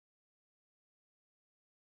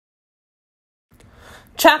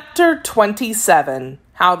Chapter 27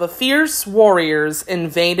 How the Fierce Warriors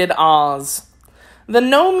Invaded Oz. The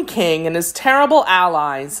Gnome King and his terrible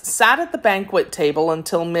allies sat at the banquet table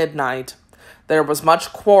until midnight. There was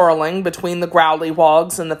much quarreling between the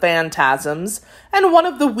Growlywogs and the Phantasms, and one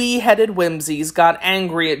of the wee-headed whimsies got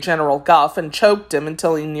angry at General Guff and choked him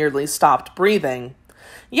until he nearly stopped breathing.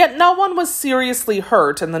 Yet no one was seriously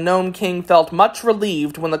hurt, and the Gnome King felt much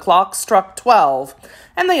relieved when the clock struck 12,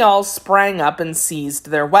 and they all sprang up and seized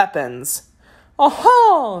their weapons.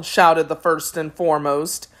 "Aha!" shouted the first and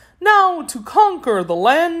foremost. "Now to conquer the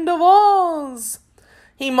land of Oz!"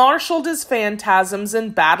 He marshaled his phantasms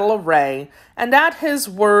in battle array, and at his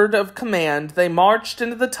word of command they marched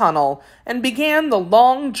into the tunnel and began the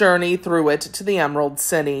long journey through it to the Emerald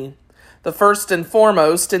City. The first and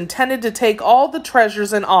foremost intended to take all the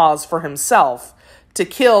treasures in Oz for himself, to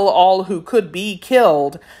kill all who could be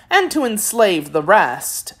killed, and to enslave the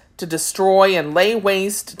rest, to destroy and lay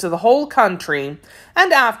waste to the whole country,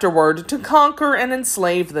 and afterward to conquer and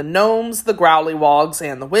enslave the gnomes, the Growlywogs,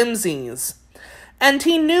 and the whimsies. And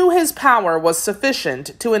he knew his power was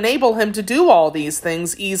sufficient to enable him to do all these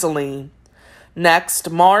things easily. Next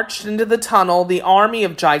marched into the tunnel the army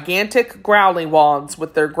of gigantic Growlywogs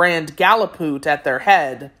with their Grand Galliput at their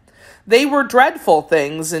head. They were dreadful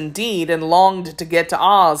things indeed, and longed to get to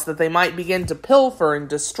Oz that they might begin to pilfer and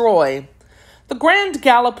destroy. The Grand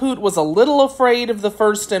Galliput was a little afraid of the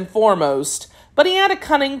first and foremost, but he had a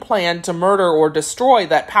cunning plan to murder or destroy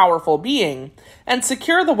that powerful being, and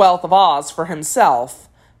secure the wealth of Oz for himself.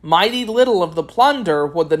 Mighty little of the plunder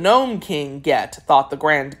would the Gnome King get, thought the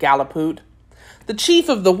Grand Galliput. The chief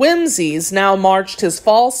of the whimsies now marched his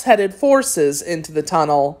false-headed forces into the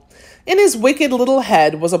tunnel. In his wicked little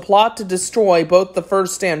head was a plot to destroy both the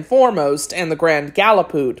first and foremost and the Grand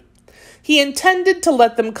Galliput. He intended to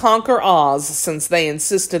let them conquer Oz, since they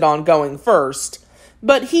insisted on going first,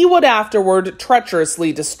 but he would afterward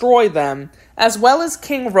treacherously destroy them, as well as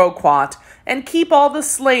King Roquat, and keep all the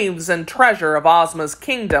slaves and treasure of Ozma's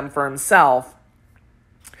kingdom for himself.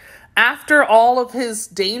 After all of his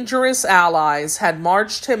dangerous allies had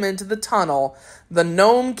marched him into the tunnel, the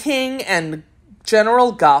Gnome King and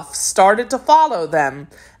General Guff started to follow them,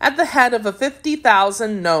 at the head of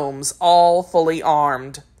 50,000 gnomes, all fully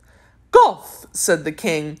armed. "Guff," said the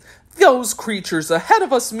king, "those creatures ahead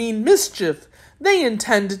of us mean mischief. They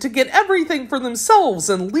intend to get everything for themselves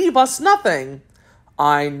and leave us nothing."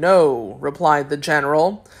 "I know," replied the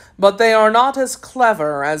general, "but they are not as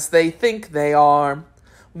clever as they think they are.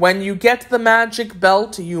 When you get the magic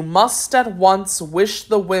belt, you must at once wish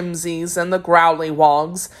the whimsies and the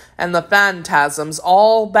Growlywogs and the Phantasms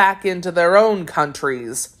all back into their own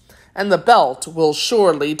countries, and the belt will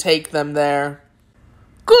surely take them there."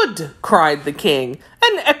 "Good!" cried the king.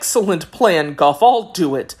 "An excellent plan, Guff. I'll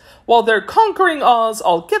do it. While they're conquering Oz,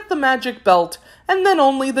 I'll get the magic belt, and then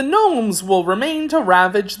only the gnomes will remain to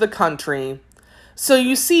ravage the country." So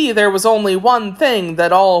you see, there was only one thing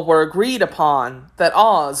that all were agreed upon, that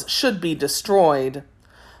Oz should be destroyed.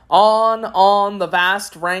 On the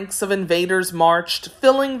vast ranks of invaders marched,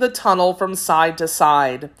 filling the tunnel from side to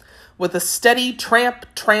side. With a steady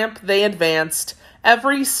tramp they advanced,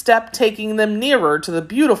 every step taking them nearer to the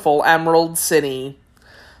beautiful Emerald City.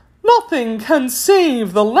 "Nothing can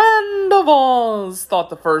save the land of Oz,"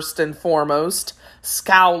 thought the first and foremost,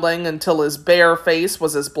 scowling until his bare face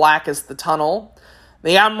was as black as the tunnel.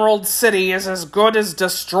 "The Emerald City is as good as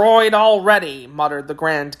destroyed already," muttered the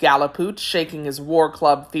Grand Galliput, shaking his war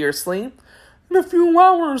club fiercely. "In a few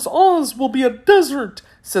hours Oz will be a desert,"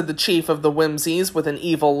 said the chief of the whimsies with an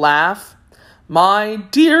evil laugh. "My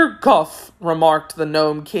dear Guff," remarked the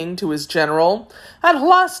Gnome King to his general, "at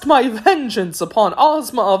last my vengeance upon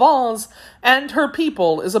Ozma of Oz and her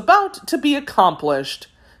people is about to be accomplished."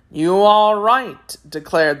 "You are right,"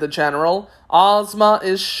 declared the general. "Ozma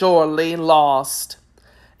is surely lost."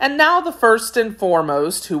 And now the first and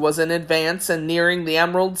foremost, who was in advance and nearing the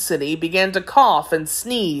Emerald City, began to cough and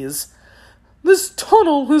sneeze. "This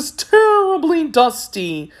tunnel is terribly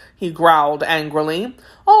dusty," he growled angrily.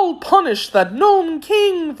 "I'll punish that Gnome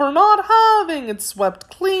King for not having it swept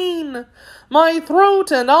clean. My throat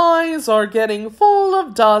and eyes are getting full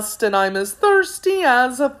of dust, and I'm as thirsty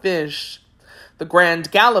as a fish." The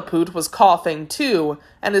Grand Galliput was coughing too,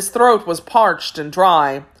 and his throat was parched and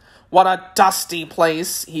dry. "What a dusty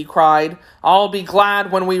place," he cried. "I'll be glad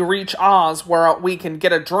when we reach Oz where we can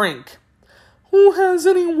get a drink." "Who has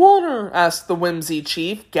any water?" asked the whimsy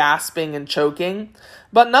chief, gasping and choking.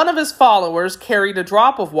 But none of his followers carried a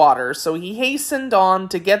drop of water, so he hastened on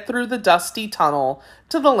to get through the dusty tunnel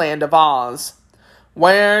to the land of Oz.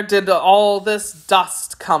 Where did all this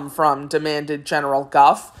dust come from? Demanded General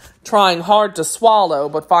Guff, trying hard to swallow,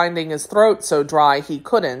 but finding his throat so dry he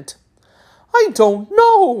couldn't. I don't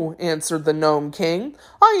know, answered the Gnome King.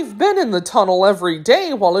 I've been in the tunnel every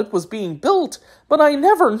day while it was being built, but I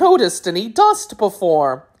never noticed any dust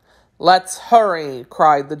before. Let's hurry,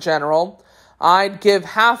 cried the general. I'd give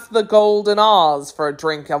half the gold in Oz for a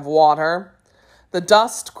drink of water. The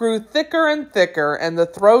dust grew thicker and thicker, and the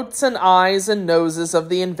throats and eyes and noses of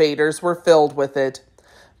the invaders were filled with it.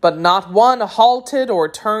 But not one halted or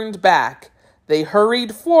turned back. They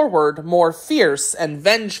hurried forward more fierce and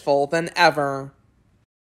vengeful than ever.